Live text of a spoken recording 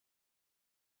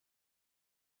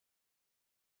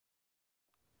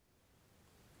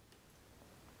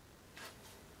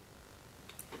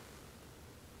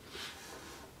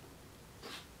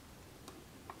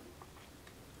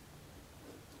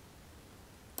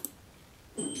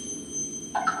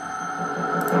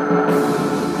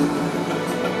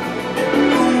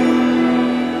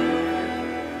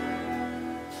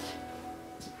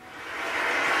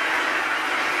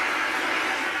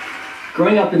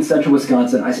Growing up in central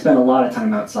Wisconsin, I spent a lot of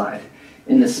time outside.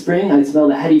 In the spring, I'd smell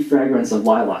the heady fragrance of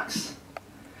lilacs.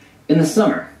 In the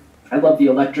summer, I loved the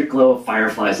electric glow of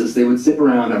fireflies as they would zip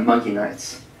around on monkey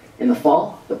nights. In the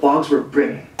fall, the bogs were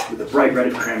brimming with the bright red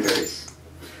of cranberries.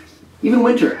 Even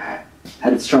winter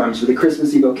had its charms with a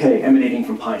Christmassy bouquet emanating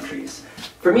from pine trees.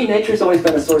 For me, nature's always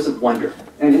been a source of wonder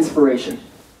and inspiration.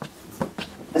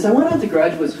 As I went on to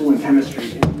graduate school in chemistry,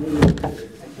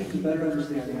 I think you better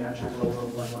understand the natural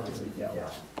world in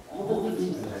detail. All the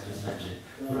things that I just mentioned,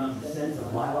 from the scent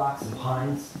of lilacs and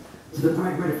pines, to the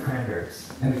bright red of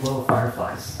cranberries and the glow of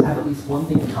fireflies, have at least one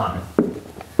thing in common.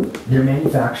 They're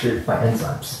manufactured by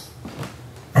enzymes.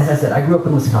 As I said, I grew up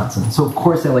in Wisconsin, so of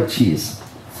course I like cheese.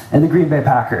 And the Green Bay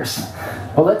Packers.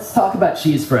 Well, let's talk about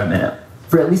cheese for a minute.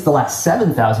 For at least the last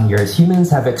 7,000 years,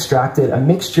 humans have extracted a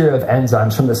mixture of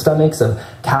enzymes from the stomachs of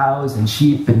cows and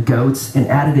sheep and goats and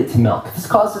added it to milk. This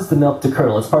causes the milk to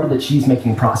curdle. It's part of the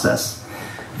cheese-making process.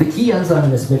 The key enzyme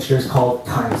in this mixture is called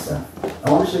chymosin.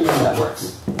 I want to show you how that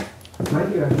works. Right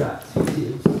here I've got 2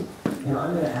 tubes, and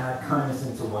I'm going to add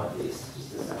chymosin to one of these.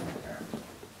 Just a second here.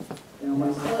 Now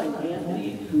my son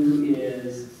Anthony, who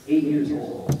is 8 years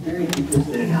old, is very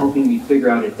interested in helping me figure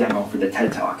out a demo for the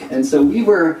TED Talk. And so we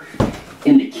were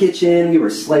in the kitchen, we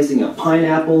were slicing up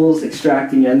pineapples,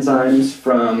 extracting enzymes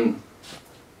from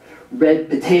red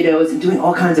potatoes, and doing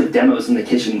all kinds of demos in the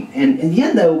kitchen. And in the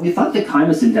end, though, we thought the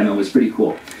chymosin demo was pretty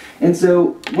cool. And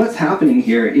so what's happening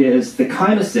here is the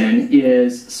chymosin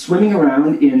is swimming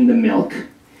around in the milk,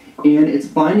 and it's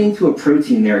binding to a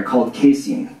protein there called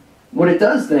casein. What it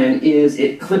does then is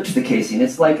it clips the casein.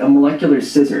 It's like a molecular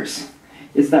scissors.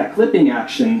 It's that clipping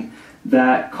action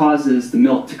that causes the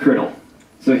milk to curdle.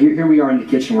 So here we are in the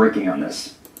kitchen working on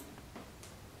this.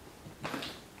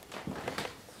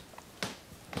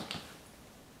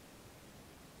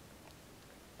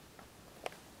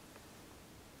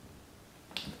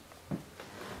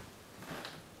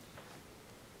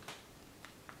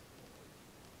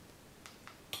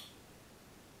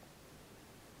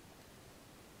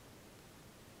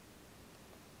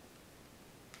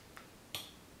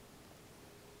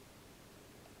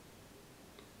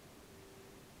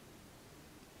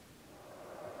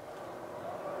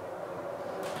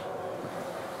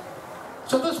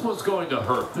 So this one's going to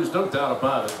hurt, there's no doubt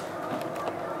about it.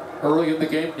 Early in the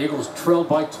game, Eagles trailed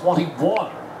by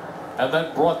 21, and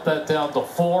then brought that down to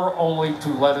 4, only to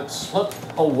let it slip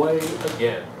away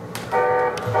again.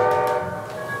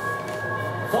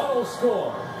 Final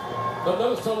score, the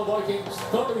Minnesota Vikings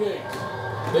 38,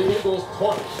 the Eagles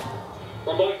 20.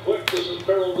 From Mike Quick, this is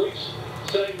Farrell Reese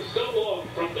saying so long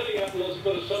from Minneapolis,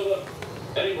 Minnesota.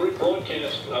 Any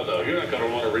rebroadcast, no, you're not going to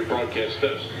want to rebroadcast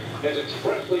this, as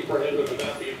expressly prohibited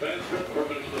about the advancement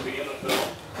provision of the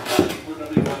NFL.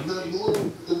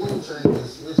 The rule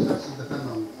changes, especially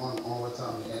depending on what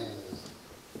time the game is.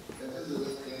 If it's a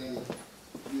late game,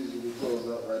 usually we close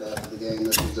up right after the game.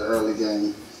 This is the early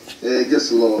game. It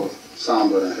gets a little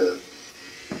somber in here.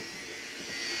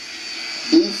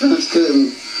 Defense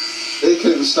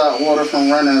couldn't stop water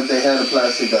from running if they had a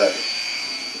plastic bag.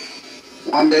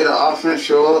 One day the offense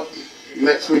show up,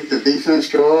 next week the defense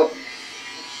show up,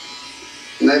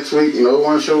 next week no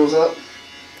one shows up.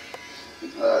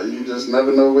 You just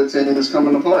never know what team is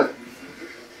coming to play.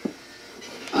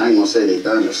 I ain't gonna say they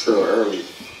done, it's still early.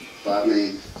 But I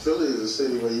mean, Philly is a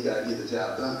city where you gotta get the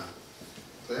job done.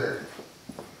 Fair.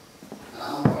 I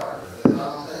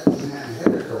don't he didn't hit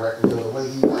it correctly the way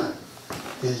he went.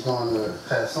 He's going to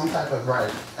have some type of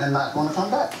right and not going to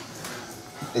come back.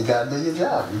 You gotta do your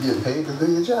job. You're getting paid to do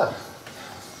your job.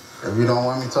 If you don't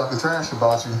want me talking trash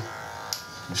about you,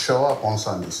 show up on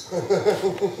Sundays.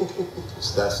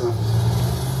 It's that simple.